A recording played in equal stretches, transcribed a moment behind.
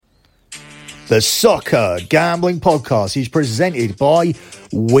The Soccer Gambling Podcast is presented by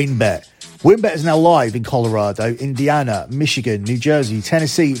WynnBET. WynnBET is now live in Colorado, Indiana, Michigan, New Jersey,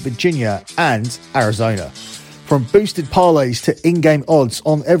 Tennessee, Virginia, and Arizona. From boosted parlays to in-game odds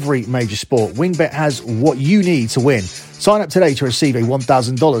on every major sport, WynnBET has what you need to win. Sign up today to receive a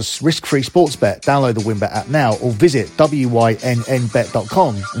 $1,000 risk-free sports bet. Download the WynnBET app now or visit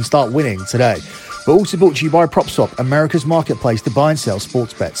wynnbet.com and start winning today. We're also brought to you by PropSwap, America's marketplace to buy and sell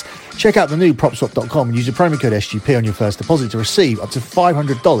sports bets. Check out the new PropSwap.com and use the promo code SGP on your first deposit to receive up to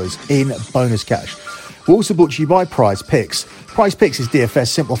 $500 in bonus cash. We're also brought to you by Prize Picks. Prize Picks is DFS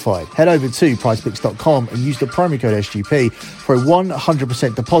simplified. Head over to prizepicks.com and use the promo code SGP for a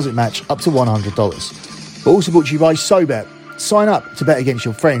 100% deposit match up to $100. We're also brought to you by SoBet. Sign up to bet against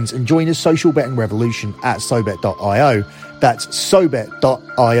your friends and join the social betting revolution at SoBet.io. That's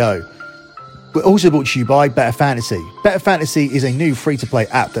SoBet.io. We're also brought to you by Better Fantasy. Better Fantasy is a new free-to-play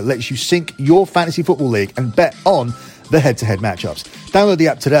app that lets you sync your fantasy football league and bet on the head-to-head matchups. Download the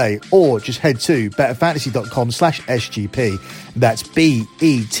app today or just head to betterfantasy.com/SGP. That's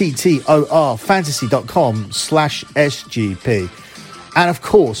BETTOR fantasy.com/SGP. And of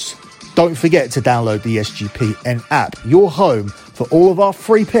course, don't forget to download the SGPN app, your home for all of our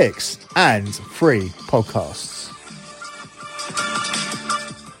free picks and free podcasts.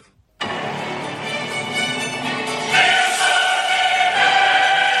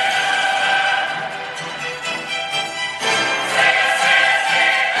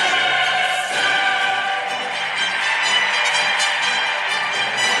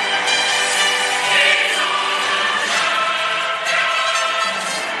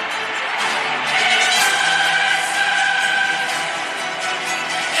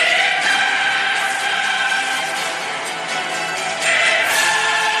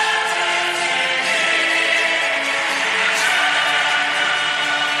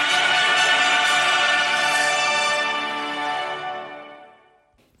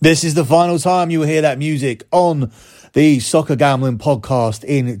 This is the final time you will hear that music on the Soccer Gambling Podcast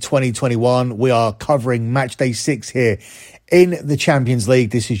in 2021. We are covering match day 6 here in the Champions League.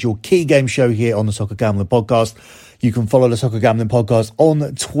 This is your key game show here on the Soccer Gambling Podcast. You can follow the Soccer Gambling Podcast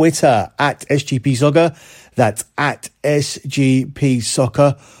on Twitter at SGP Soccer. That's at SGP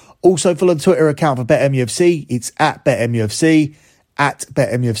Soccer. Also follow the Twitter account for BetMUFC. It's at BetMUFC. At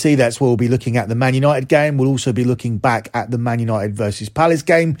BetMUFC, that's where we'll be looking at the Man United game. We'll also be looking back at the Man United versus Palace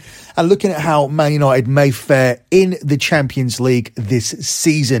game and looking at how Man United may fare in the Champions League this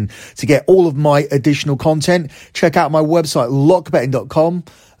season. To get all of my additional content, check out my website, lockbetting.com.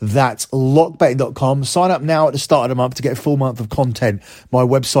 That's lockbetting.com. Sign up now at the start of the month to get a full month of content. My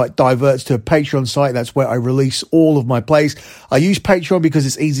website diverts to a Patreon site. That's where I release all of my plays. I use Patreon because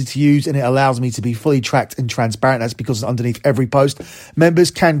it's easy to use and it allows me to be fully tracked and transparent. That's because underneath every post,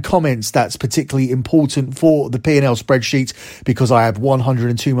 members can comment. That's particularly important for the P&L spreadsheet because I have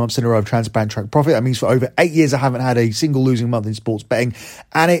 102 months in a row of transparent track profit. That means for over 8 years, I haven't had a single losing month in sports betting,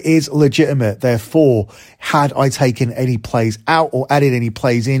 and it is legitimate. Therefore, had I taken any plays out or added any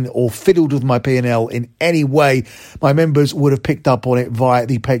plays in or fiddled with my P&L in any way, my members would have picked up on it via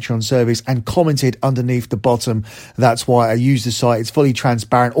the Patreon service and commented underneath the bottom. That's why I use the site. It's fully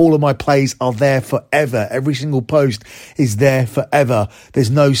transparent. All of my plays are there forever. Every single post is there forever.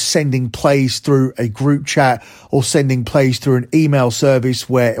 There's no sending plays through a group chat or sending plays through an email service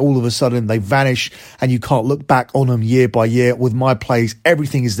where all of a sudden they vanish and you can't look back on them year by year. With my plays,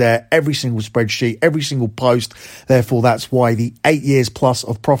 everything is there, every single spreadsheet, every single post. Therefore, that's why the 8 years plus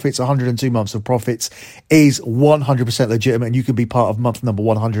of profits, 102 months of profits, is 100% legitimate, and you can be part of month number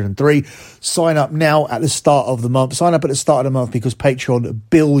 103. Sign up now at the start of the month. Sign up at the start of the month because Patreon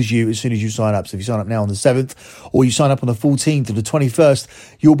bills you as soon as you sign up. So if you sign up now on the 7th or you sign up on the 14th or the 21st,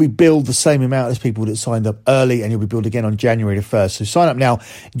 you'll be billed the same amount as people that signed up early, and you'll be billed again on January the 1st. So sign up now,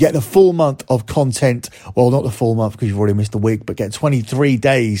 get the full month of content. Well, not the full month because you've already missed a week, but get 23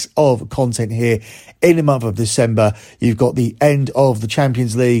 days of content here in the month of December. You've got the end of the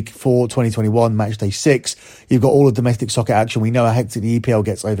Champions League for 2021, match day 6. You've got all the domestic soccer action. We know how hectic the EPL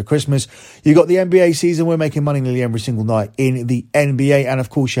gets over Christmas. You've got the NBA season. We're making money nearly every single night in the NBA. And of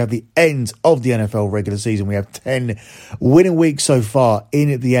course, you have the end of the NFL regular season. We have 10 winning weeks so far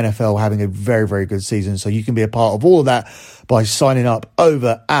in the NFL, having a very, very good season. So you can be a part of all of that by signing up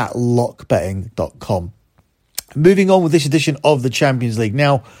over at lockbetting.com. Moving on with this edition of the Champions League.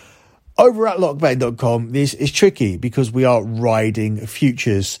 Now, over at lockbetting.com, this is tricky because we are riding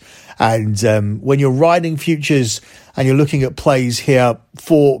futures. And when you're riding futures and you're looking at plays here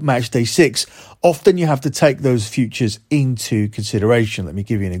for match day 6, often you have to take those futures into consideration. Let me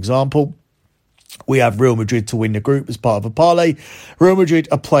give you an example. We have Real Madrid to win the group as part of a parlay. Real Madrid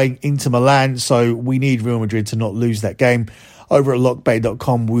are playing Inter Milan, so we need Real Madrid to not lose that game. Over at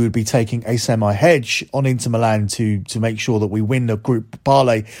lockbait.com, we would be taking a semi-hedge on Inter Milan to make sure that we win the group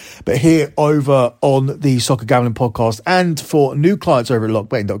parlay. But here over on the Soccer Gambling Podcast, and for new clients over at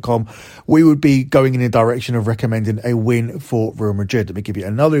lockbait.com, we would be going in the direction of recommending a win for Real Madrid. Let me give you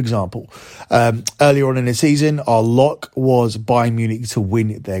another example. Earlier on in the season, our lock was Bayern Munich to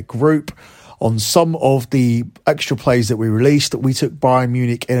win their group. On some of the extra plays that we released, we took Bayern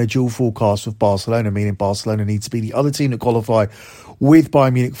Munich in a dual forecast with Barcelona, meaning Barcelona needs to be the other team to qualify with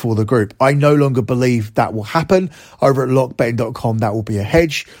Bayern Munich for the group. I no longer believe that will happen. Over at lockbetting.com, that will be a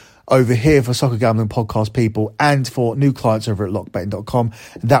hedge. Over here for Soccer Gambling Podcast people and for new clients over at lockbetting.com,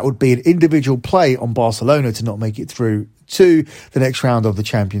 that would be an individual play on Barcelona to not make it through to the next round of the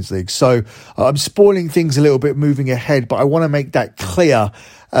Champions League. So I'm spoiling things a little bit moving ahead, but I want to make that clear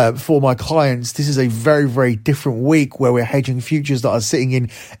for my clients. This is a very, very different week where we're hedging futures that are sitting in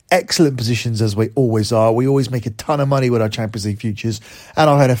excellent positions, as we always are. We always make a ton of money with our Champions League futures and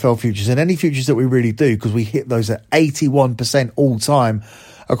our NFL futures and any futures that we really do, because we hit those at 81% all time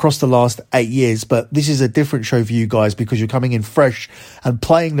across the last 8 years. But this is a different show for you guys because you're coming in fresh and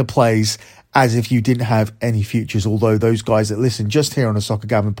playing the plays as if you didn't have any futures. Although those guys that listen just here on the Soccer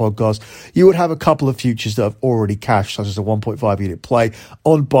Gambling Podcast, you would have a couple of futures that have already cashed, such as a 1.5 unit play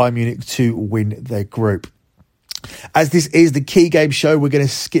on Bayern Munich to win their group. As this is the key game show, we're going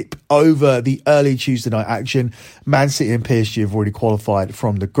to skip over the early Tuesday night action. Man City and PSG have already qualified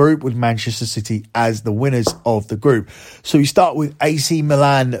from the group, with Manchester City as the winners of the group. So we start with AC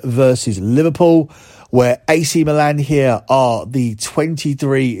Milan versus Liverpool, where AC Milan here are the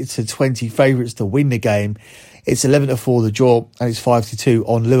 23-20 favourites to win the game. It's 11-4 the draw, and it's 5-2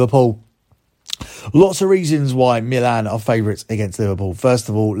 on Liverpool. Lots of reasons why Milan are favourites against Liverpool. First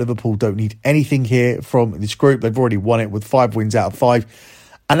of all, Liverpool don't need anything here from this group. They've already won it with 5 wins out of 5.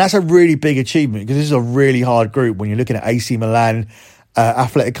 And that's a really big achievement, because this is a really hard group when you're looking at AC Milan,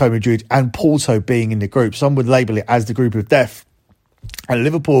 Atletico Madrid and Porto being in the group. Some would label it as the group of death. And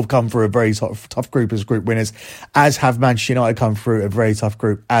Liverpool have come through a very tough group as group winners, as have Manchester United come through a very tough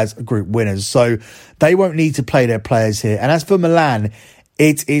group as group winners. So they won't need to play their players here. And as for Milan,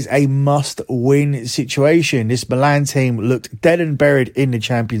 it is a must-win situation. This Milan team looked dead and buried in the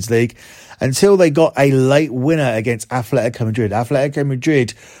Champions League until they got a late winner against Atletico Madrid. Atletico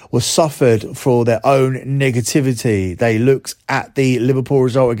Madrid was suffered for their own negativity. They looked at the Liverpool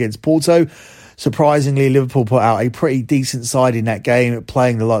result against Porto. Surprisingly, Liverpool put out a pretty decent side in that game,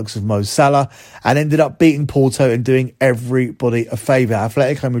 playing the likes of Mo Salah, and ended up beating Porto and doing everybody a favour.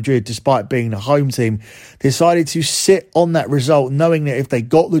 Atletico Madrid, despite being the home team, decided to sit on that result, knowing that if they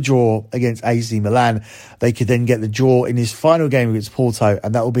got the draw against AC Milan, they could then get the draw in this final game against Porto,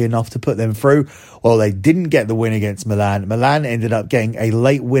 and that will be enough to put them through. Well, they didn't get the win against Milan. Milan ended up getting a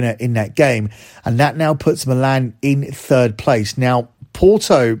late winner in that game, and that now puts Milan in third place. Now,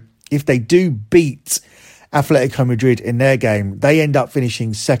 Porto, if they do beat Atletico Madrid in their game, they end up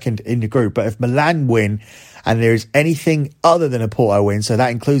finishing second in the group. But if Milan win and there is anything other than a Porto win, so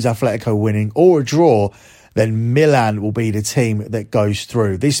that includes Atletico winning or a draw, then Milan will be the team that goes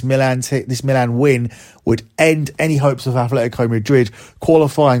through. This Milan win would end any hopes of Atletico Madrid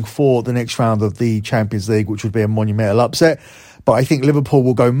qualifying for the next round of the Champions League, which would be a monumental upset. But I think Liverpool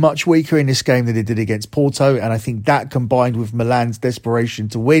will go much weaker in this game than they did against Porto. And I think that, combined with Milan's desperation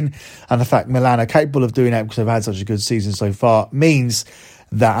to win and the fact Milan are capable of doing that because they've had such a good season so far, means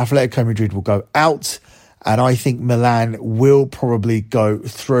that Atletico Madrid will go out. And I think Milan will probably go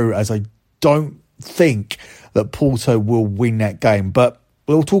through, as I don't think that Porto will win that game. But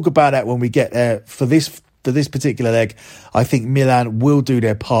we'll talk about that when we get there. For this particular leg, I think Milan will do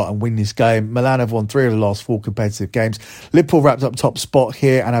their part and win this game. Milan have won 3 of the last 4 competitive games. Liverpool wrapped up top spot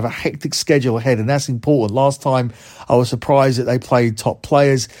here and have a hectic schedule ahead, and that's important. Last time, I was surprised that they played top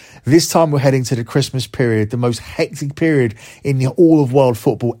players. This time, we're heading to the Christmas period, the most hectic period in all of world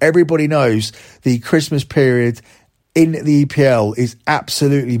football. Everybody knows the Christmas period in the EPL is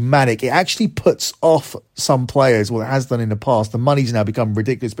absolutely manic. It actually puts off some players. Well, it has done in the past. The money's now become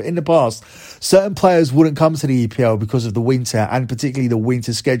ridiculous. But in the past, certain players wouldn't come to the EPL because of the winter, and particularly the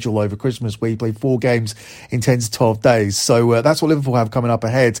winter schedule over Christmas, where you play 4 games in 10 to 12 days. So that's what Liverpool have coming up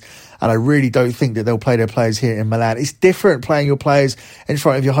ahead. And I really don't think that they'll play their players here in Milan. It's different playing your players in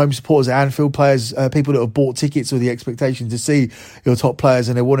front of your home supporters at Anfield, players, people that have bought tickets with the expectation to see your top players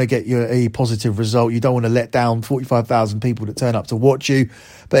and they want to get you a positive result. You don't want to let down 45,000 25,000 people that turn up to watch you.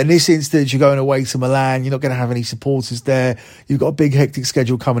 But in this instance, you're going away to Milan. You're not going to have any supporters there. You've got a big hectic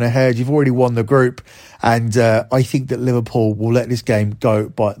schedule coming ahead. You've already won the group. And I think that Liverpool will let this game go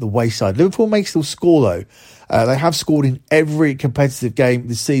by the wayside. Liverpool may still score, though. They have scored in every competitive game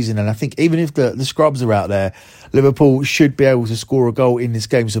this season. And I think even if the scrubs are out there, Liverpool should be able to score a goal in this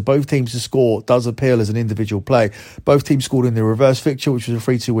game. So both teams to score does appeal as an individual play. Both teams scored in the reverse fixture, which was a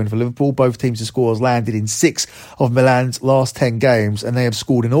 3-2 win for Liverpool. Both teams to score has landed in 6 of Milan's last 10 games, and they have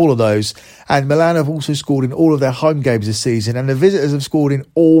scored in all of those. And Milan have also scored in all of their home games this season, and the visitors have scored in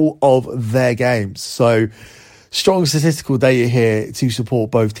all of their games. So strong statistical data here to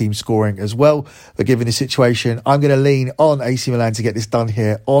support both teams scoring as well. But given the situation, I'm going to lean on AC Milan to get this done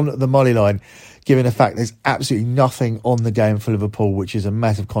here on the money line, given the fact there's absolutely nothing on the game for Liverpool, which is a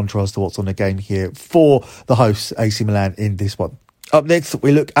massive contrast to what's on the game here for the hosts, AC Milan, in this one. Up next,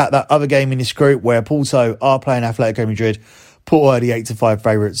 we look at that other game in this group where Porto are playing Atletico Madrid. Porto are the 8-5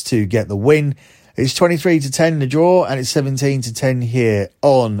 favourites to get the win. It's 23-10 in the draw, and it's 17-10 here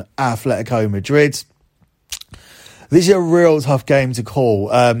on Atletico Madrid. This is a real tough game to call.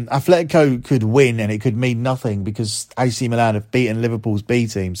 Atletico could win and it could mean nothing because AC Milan have beaten Liverpool's B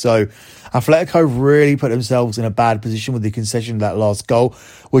team. So Atletico really put themselves in a bad position with the concession of that last goal,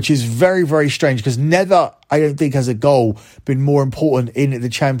 which is very, very strange because never, I don't think, has a goal been more important in the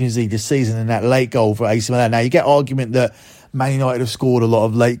Champions League this season than that late goal for AC Milan. Now, you get argument that Man United have scored a lot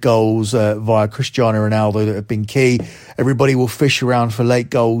of late goals via Cristiano Ronaldo that have been key. Everybody will fish around for late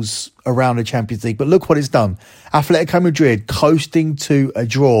goals around the Champions League. But look what it's done. Atletico Madrid coasting to a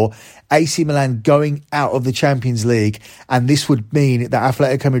draw. AC Milan going out of the Champions League. And this would mean that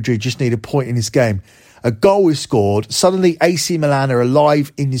Atletico Madrid just need a point in this game. A goal is scored. Suddenly, AC Milan are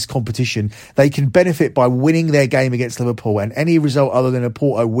alive in this competition. They can benefit by winning their game against Liverpool, and any result other than a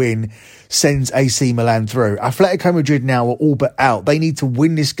Porto win sends AC Milan through. Atletico Madrid now are all but out. They need to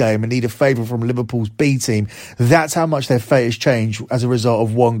win this game and need a favour from Liverpool's B team. That's how much their fate has changed as a result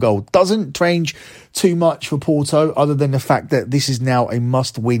of one goal. Doesn't change too much for Porto other than the fact that this is now a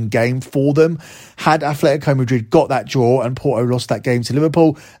must-win game for them. Had Atletico Madrid got that draw and Porto lost that game to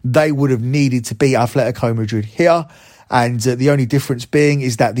Liverpool, they would have needed to beat Atletico Madrid here. And the only difference being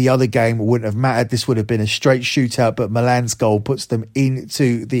is that the other game wouldn't have mattered. This would have been a straight shootout, but Milan's goal puts them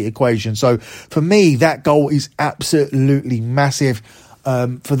into the equation. So for me, that goal is absolutely massive.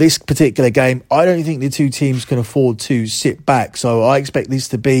 For this particular game, I don't think the two teams can afford to sit back. So I expect this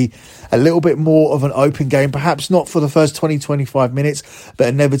to be a little bit more of an open game, perhaps not for the first 20-25 minutes, but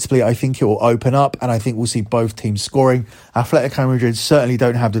inevitably I think it will open up and I think we'll see both teams scoring. Atletico Madrid certainly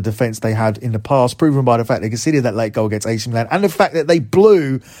don't have the defence they had in the past, proven by the fact they conceded that late goal against AC Milan and the fact that they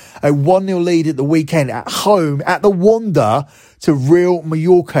blew a 1-0 lead at the weekend at home at the Wanda to Real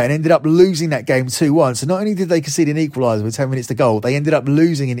Mallorca and ended up losing that game 2-1. So not only did they concede an equaliser with 10 minutes to go, they ended up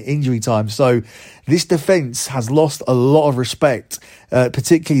losing in injury time. So this defence has lost a lot of respect,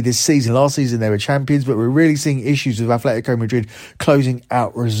 particularly this season. Last season they were champions, but we're really seeing issues with Atletico Madrid closing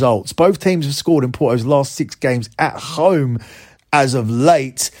out results. Both teams have scored in Porto's last 6 games at home. As of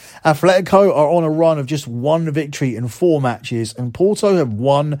late, Atletico are on a run of just 1 victory in 4 matches, and Porto have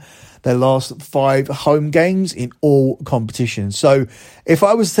won their last 5 home games in all competitions. So if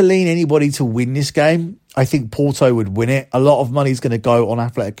I was to lean anybody to win this game, I think Porto would win it. A lot of money is going to go on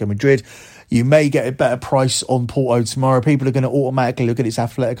Atletico Madrid. You may get a better price on Porto tomorrow. People are going to automatically look at this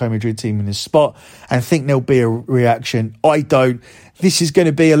Atletico Madrid team in this spot and think there'll be a reaction. I don't. This is going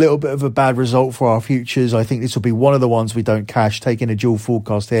to be a little bit of a bad result for our futures. I think this will be one of the ones we don't cash, taking a dual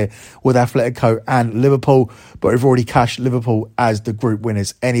forecast here with Atletico and Liverpool. But we've already cashed Liverpool as the group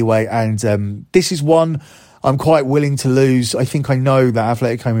winners anyway. And this is one I'm quite willing to lose. I think I know that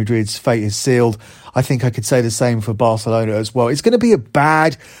Atletico Madrid's fate is sealed. I think I could say the same for Barcelona as well. It's going to be a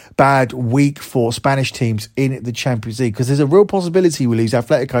bad week for Spanish teams in the Champions League because there's a real possibility we lose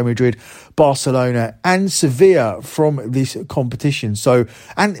Atletico Madrid, Barcelona and Sevilla from this competition. So,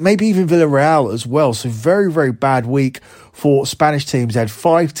 and maybe even Villarreal as well. So very, very bad week for Spanish teams. They had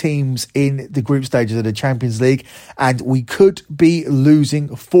 5 teams in the group stages of the Champions League and we could be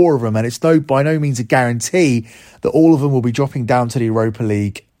losing 4 of them. And it's by no means a guarantee that all of them will be dropping down to the Europa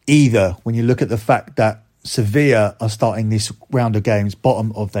League either, when you look at the fact that Sevilla are starting this round of games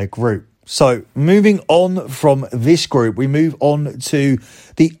bottom of their group. So moving on from this group, we move on to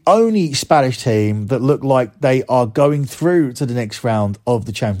the only Spanish team that look like they are going through to the next round of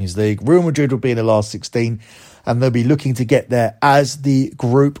the Champions League. Real Madrid will be in the last 16 and they'll be looking to get there as the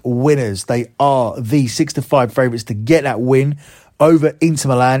group winners. They are the 6-5 favourites to get that win over Inter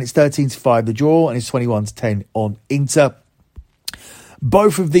Milan. It's 13-5 the draw and it's 21-10 on Inter.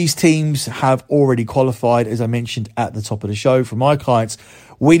 Both of these teams have already qualified, as I mentioned at the top of the show. For my clients,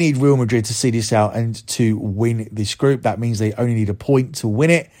 we need Real Madrid to see this out and to win this group. That means they only need a point to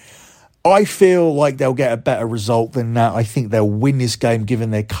win it. I feel like they'll get a better result than that. I think they'll win this game given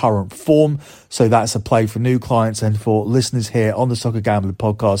their current form. So that's a play for new clients and for listeners here on the Soccer Gambling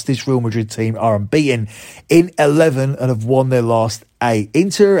Podcast. This Real Madrid team are unbeaten in 11 and have won their last 8.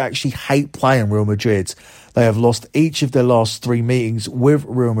 Inter actually hate playing Real Madrid. They have lost each of their last 3 meetings with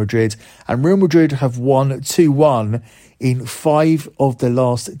Real Madrid, and Real Madrid have won 2-1 in 5 of their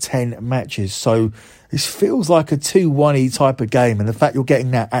last 10 matches. So this feels like a 2-1-y type of game, and the fact you're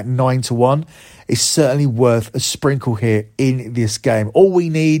getting that at 9-1 is certainly worth a sprinkle here in this game. All we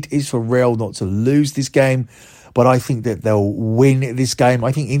need is for Real not to lose this game, but I think that they'll win this game.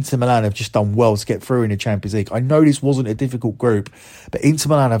 I think Inter Milan have just done well to get through in the Champions League. I know this wasn't a difficult group, but Inter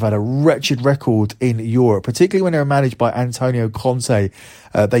Milan have had a wretched record in Europe, particularly when they were managed by Antonio Conte.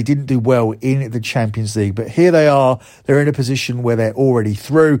 They didn't do well in the Champions League, but here they are. They're in a position where they're already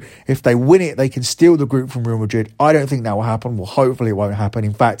through. If they win it, they can steal the group from Real Madrid. I don't think that will happen. Well, hopefully it won't happen.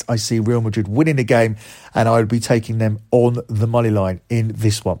 In fact, I see Real Madrid winning the game, and I would be taking them on the money line in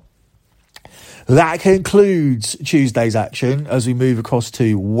this one. That concludes Tuesday's action as we move across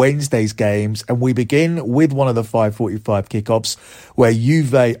to Wednesday's games, and we begin with one of the 5:45 kickoffs where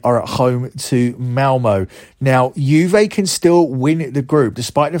Juve are at home to Malmo. Now, Juve can still win the group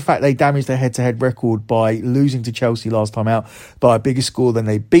despite the fact they damaged their head-to-head record by losing to Chelsea last time out by a bigger score than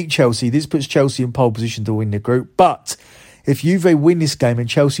they beat Chelsea. This puts Chelsea in pole position to win the group, but if Juve win this game and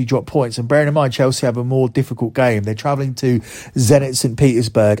Chelsea drop points, and bearing in mind Chelsea have a more difficult game, they're travelling to Zenit St.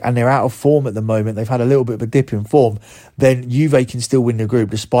 Petersburg and they're out of form at the moment, they've had a little bit of a dip in form, then Juve can still win the group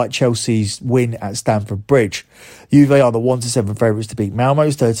despite Chelsea's win at Stamford Bridge. Juve are the 1-7 favourites to beat Malmo.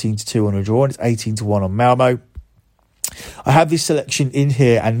 It's 13-2 on a draw and it's 18-1 on Malmo. I have this selection in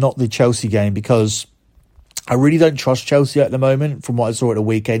here and not the Chelsea game because I really don't trust Chelsea at the moment from what I saw at the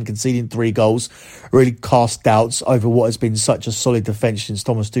weekend. Conceding 3 goals really cast doubts over what has been such a solid defence since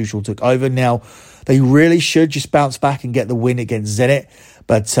Thomas Tuchel took over. Now, they really should just bounce back and get the win against Zenit.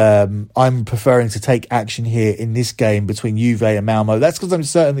 But I'm preferring to take action here in this game between Juve and Malmo. That's because I'm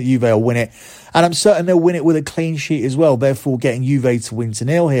certain that Juve will win it. And I'm certain they'll win it with a clean sheet as well. Therefore, getting Juve to win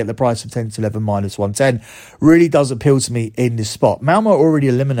 2-0 here at the price of 10-11 minus 110 really does appeal to me in this spot. Malmo are already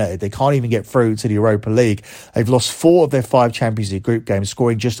eliminated. They can't even get through to the Europa League. They've lost 4 of their 5 Champions League group games,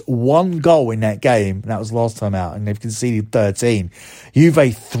 scoring just 1 goal in that game. And that was last time out. And they've conceded 13.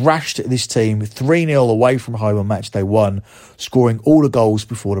 Juve thrashed this team 3-0 away from home on match day 1, scoring all the goals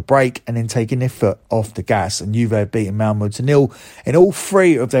before the break and then taking their foot off the gas. And Juve have beaten Malmo 2-0 in all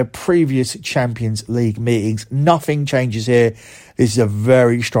 3 of their previous Champions League meetings. Nothing changes here. This is a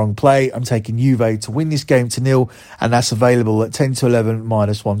very strong play. I'm taking Juve to win this game 2-0, and that's available at 10-11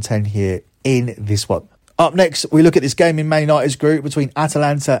 minus 110 here in this one. Up next, we look at this game in Man United's group between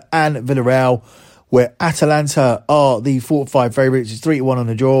Atalanta and Villarreal, where Atalanta are the 4-5 favourites. It's 3-1 on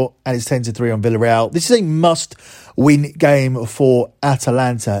the draw and it's 10-3 on Villarreal. This is a must-win game for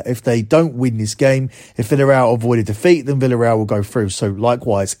Atalanta. If they don't win this game, if Villarreal avoid a defeat, then Villarreal will go through. So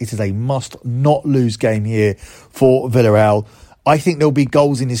likewise, it is a must-not-lose game here for Villarreal. I think there'll be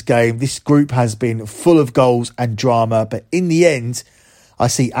goals in this game. This group has been full of goals and drama, but in the end, I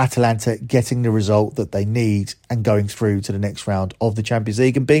see Atalanta getting the result that they need and going through to the next round of the Champions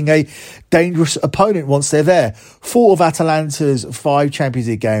League and being a dangerous opponent once they're there. 4 of Atalanta's 5 Champions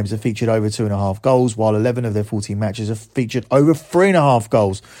League games have featured over 2.5 goals, while 11 of their 14 matches have featured over 3.5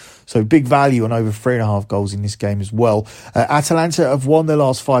 goals. So big value on over 3.5 goals in this game as well. Atalanta have won their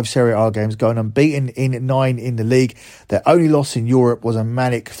last 5 Serie A games, going unbeaten in 9 in the league. Their only loss in Europe was a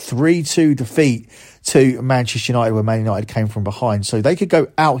manic 3-2 defeat to Manchester United, where Man United came from behind. So they could go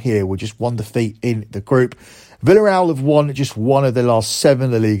out here with just 1 defeat in the group. Villarreal have won just 1 of their last 7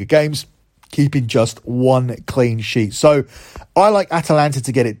 La Liga games, keeping just 1 clean sheet. So I like Atalanta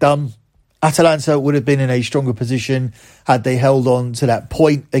to get it done. Atalanta would have been in a stronger position had they held on to that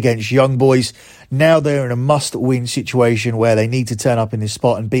point against Young Boys. Now they're in a must-win situation where they need to turn up in this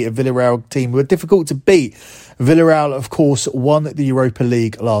spot and beat a Villarreal team who are difficult to beat. Villarreal, of course, won the Europa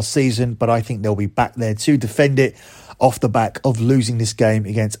League last season, but I think they'll be back there to defend it off the back of losing this game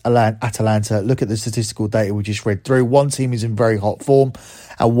against Atalanta. Look at the statistical data we just read through. One team is in very hot form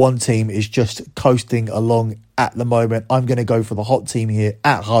and one team is just coasting along at the moment. I'm going to go for the hot team here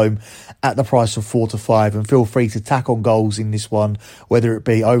at home at the price of 4 to 5, and feel free to tack on goals in this one, whether it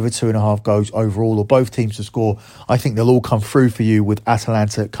be over 2.5 goals overall or both teams to score. I think they'll all come through for you, with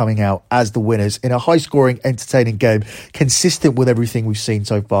Atalanta coming out as the winners in a high-scoring, entertaining game, consistent with everything we've seen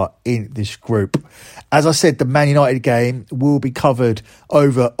so far in this group. As I said, the Man United game will be covered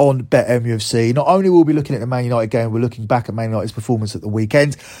over on BetMUFC. Not only will we be looking at the Man United game, we're looking back at Man United's performance at the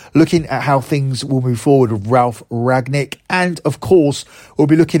weekend, looking at how things will move forward with Ralf Rangnick, and of course, we'll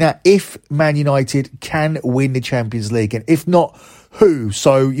be looking at if Man United can win the Champions League, and if not, who.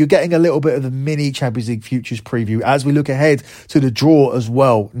 So you're getting a little bit of the mini Champions League futures preview as we look ahead to the draw as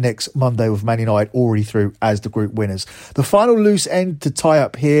well next Monday, with Man United already through as the group winners. The final loose end to tie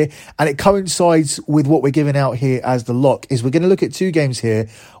up here, and it coincides with what we're giving out here as the lock, is we're going to look at two games here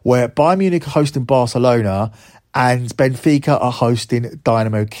where Bayern Munich are hosting Barcelona and Benfica are hosting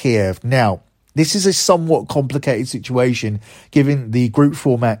Dynamo Kiev. Now, this is a somewhat complicated situation given the group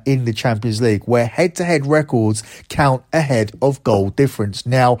format in the Champions League, where head-to-head records count ahead of goal difference.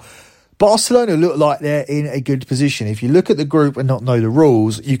 Now, Barcelona look like they're in a good position. If you look at the group and not know the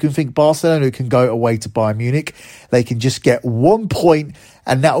rules, you can think Barcelona can go away to Bayern Munich. They can just get 1 point,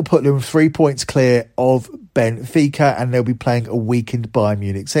 and that will put them 3 points clear of Benfica, and they'll be playing a weakened Bayern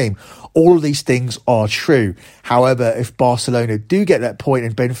Munich team. All of these things are true. However, if Barcelona do get that point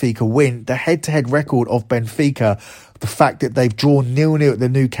and Benfica win, the head-to-head record of Benfica, the fact that they've drawn 0-0 at the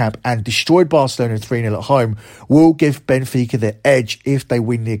Nou Camp and destroyed Barcelona 3-0 at home, will give Benfica the edge if they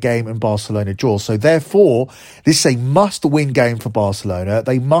win their game and Barcelona draw. So therefore, this is a must-win game for Barcelona.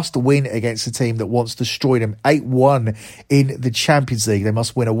 They must win against a team that wants to destroy them 8-1 in the Champions League. They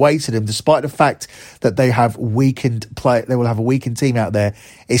must win away to them, despite the fact that they have weakened play. They will have a weakened team out there.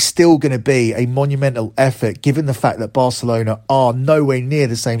 It's still going to be a monumental effort, given the fact that Barcelona are nowhere near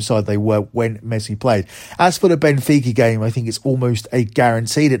the same side they were when Messi played. As for the Benfica game, I think it's almost a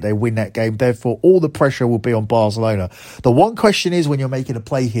guarantee that they win that game. Therefore, all the pressure will be on Barcelona. The one question is, when you're making a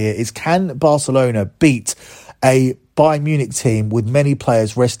play here, is can Barcelona beat a Bayern Munich team with many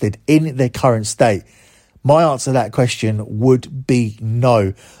players rested in their current state? My answer to that question would be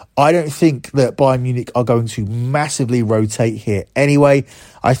no. I don't think that Bayern Munich are going to massively rotate here anyway.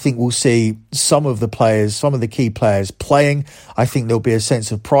 I think we'll see some of the players, some of the key players playing. I think there'll be a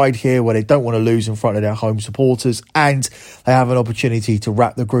sense of pride here where they don't want to lose in front of their home supporters, and they have an opportunity to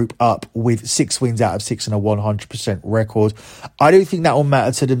wrap the group up with 6 wins out of 6 and a 100% record. I don't think that will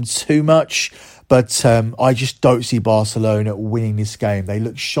matter to them too much. But I just don't see Barcelona winning this game. They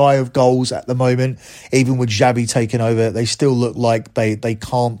look shy of goals at the moment. Even with Xavi taking over, they still look like they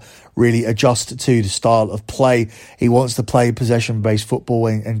can't really adjust to the style of play. He wants to play possession-based football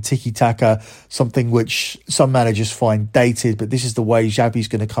and tiki-taka, something which some managers find dated, but this is the way Xavi's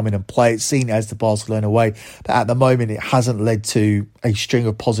going to come in and play. It's seen as the Barcelona way, but at the moment it hasn't led to a string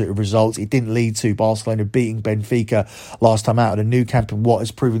of positive results. It didn't lead to Barcelona beating Benfica last time out of the Nou Camp in what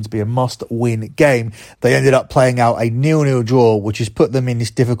has proven to be a must-win game. They ended up playing out a 0-0 draw, which has put them in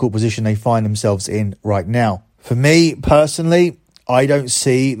this difficult position they find themselves in right now. For me, personally, I don't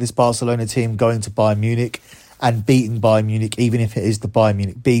see this Barcelona team going to Bayern Munich and beating Bayern Munich, even if it is the Bayern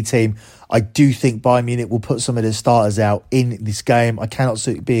Munich B team. I do think Bayern Munich will put some of their starters out in this game. I cannot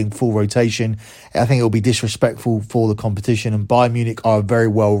see it being full rotation. I think it will be disrespectful for the competition, and Bayern Munich are a very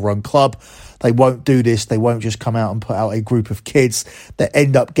well-run club. They won't do this. They won't just come out and put out a group of kids that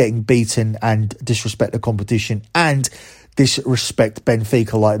end up getting beaten and disrespect the competition and disrespect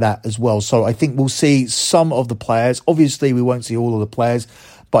Benfica like that as well. So I think we'll see some of the players. Obviously, we won't see all of the players,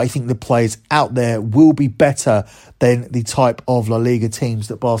 but I think the players out there will be better than the type of La Liga teams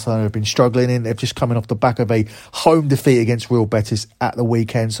that Barcelona have been struggling in. They're just coming off the back of a home defeat against Real Betis at the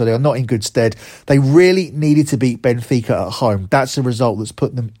weekend, so they are not in good stead. They really needed to beat Benfica at home. That's the result that's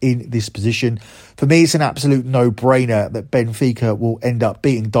put them in this position. For me, it's an absolute no-brainer that Benfica will end up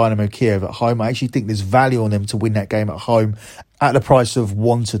beating Dynamo Kiev at home. I actually think there's value on them to win that game at home at the price of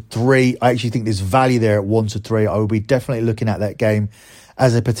 1 to 3. I actually think there's value there at 1 to 3. I will be definitely looking at that game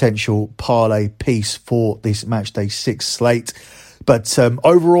as a potential parlay piece for this matchday 6 slate. But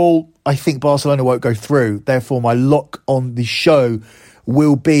overall, I think Barcelona won't go through. Therefore, my lock on the show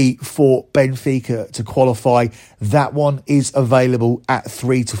will be for Benfica to qualify. That one is available at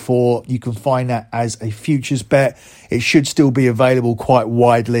 3 to 4. You can find that as a futures bet. It should still be available quite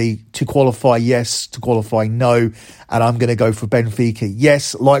widely. To qualify, yes. To qualify, no. And I'm going to go for Benfica,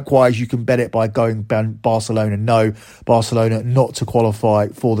 yes. Likewise, you can bet it by going Barcelona, no. Barcelona not to qualify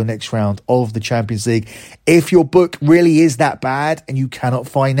for the next round of the Champions League. If your book really is that bad and you cannot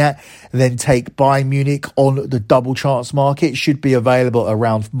find that, then take Bayern Munich on the double chance market. It should be available lot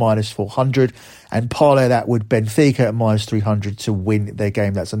around minus 400, and parlay that with Benfica at minus 300 to win their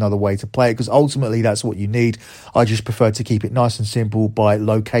game. That's another way to play it, because ultimately that's what you need. I just prefer to keep it nice and simple by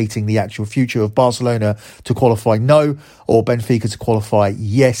locating the actual future of Barcelona to qualify no, or Benfica to qualify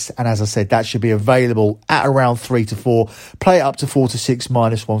yes. And as I said, that should be available at around 3 to 4. Play it up to 4 to 6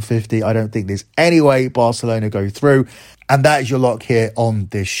 minus 150. I don't think there's any way Barcelona go through. And that is your lock here on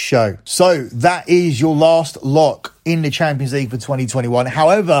this show. So that is your last lock in the Champions League for 2021.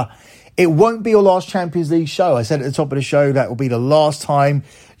 However, it won't be your last Champions League show. I said at the top of the show that will be the last time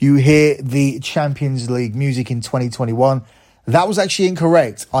you hear the Champions League music in 2021. That was actually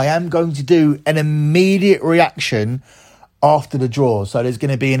incorrect. I am going to do an immediate reaction after the draw. So there's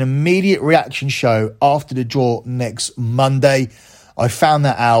going to be an immediate reaction show after the draw next Monday. I found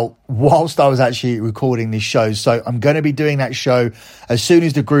that out whilst I was actually recording this show. So I'm going to be doing that show as soon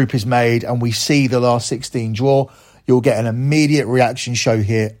as the group is made and we see the last 16 draw. You'll get an immediate reaction show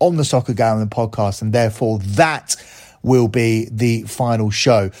here on the Soccer Gambling Podcast, and therefore that will be the final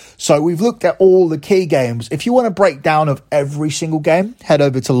show. So we've looked at all the key games. If you want a breakdown of every single game, head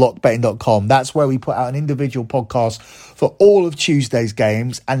over to lockbetting.com. That's where we put out an individual podcast for all of Tuesday's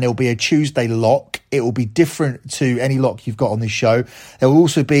games, and there'll be a Tuesday lock. It will be different to any lock you've got on this show. There will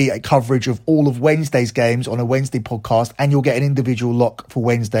also be a coverage of all of Wednesday's games on a Wednesday podcast, and you'll get an individual lock for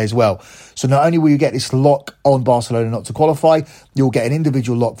Wednesday as well. So not only will you get this lock on Barcelona not to qualify, you'll get an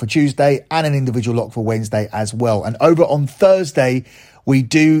individual lock for Tuesday and an individual lock for Wednesday as well. And over on Thursday, we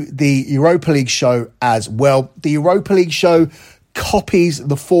do the Europa League show as well. The Europa League show copies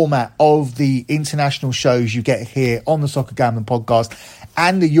the format of the international shows you get here on the Soccer Gambling Podcast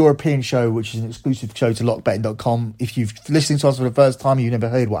and the European show, which is an exclusive show to lockbetting.com. If you've listened to us for the first time, you've never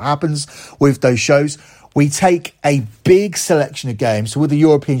heard what happens with those shows. We take a big selection of games. So with the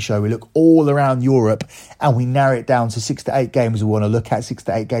European show, we look all around Europe and we narrow it down to 6 to 8 games we want to look at, 6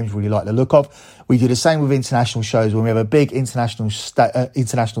 to 8 games we really like the look of. We do the same with international shows when we have a big international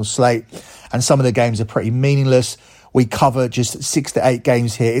slate, and some of the games are pretty meaningless. We cover just 6 to 8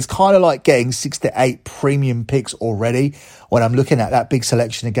 games here. It's kind of like getting 6 to 8 premium picks already when I'm looking at that big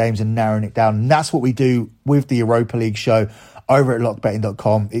selection of games and narrowing it down. And that's what we do with the Europa League show over at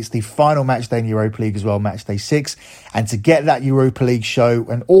lockbetting.com. It's the final match day in Europa League as well, match day 6. And to get that Europa League show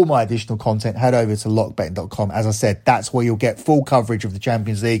and all my additional content, head over to lockbetting.com. As I said, that's where you'll get full coverage of the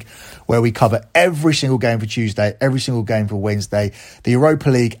Champions League, where we cover every single game for Tuesday, every single game for Wednesday, the Europa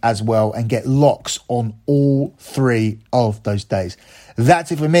League as well, and get locks on all 3 of those days.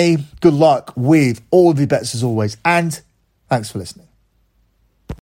 That's it for me. Good luck with all of your bets as always, and thanks for listening.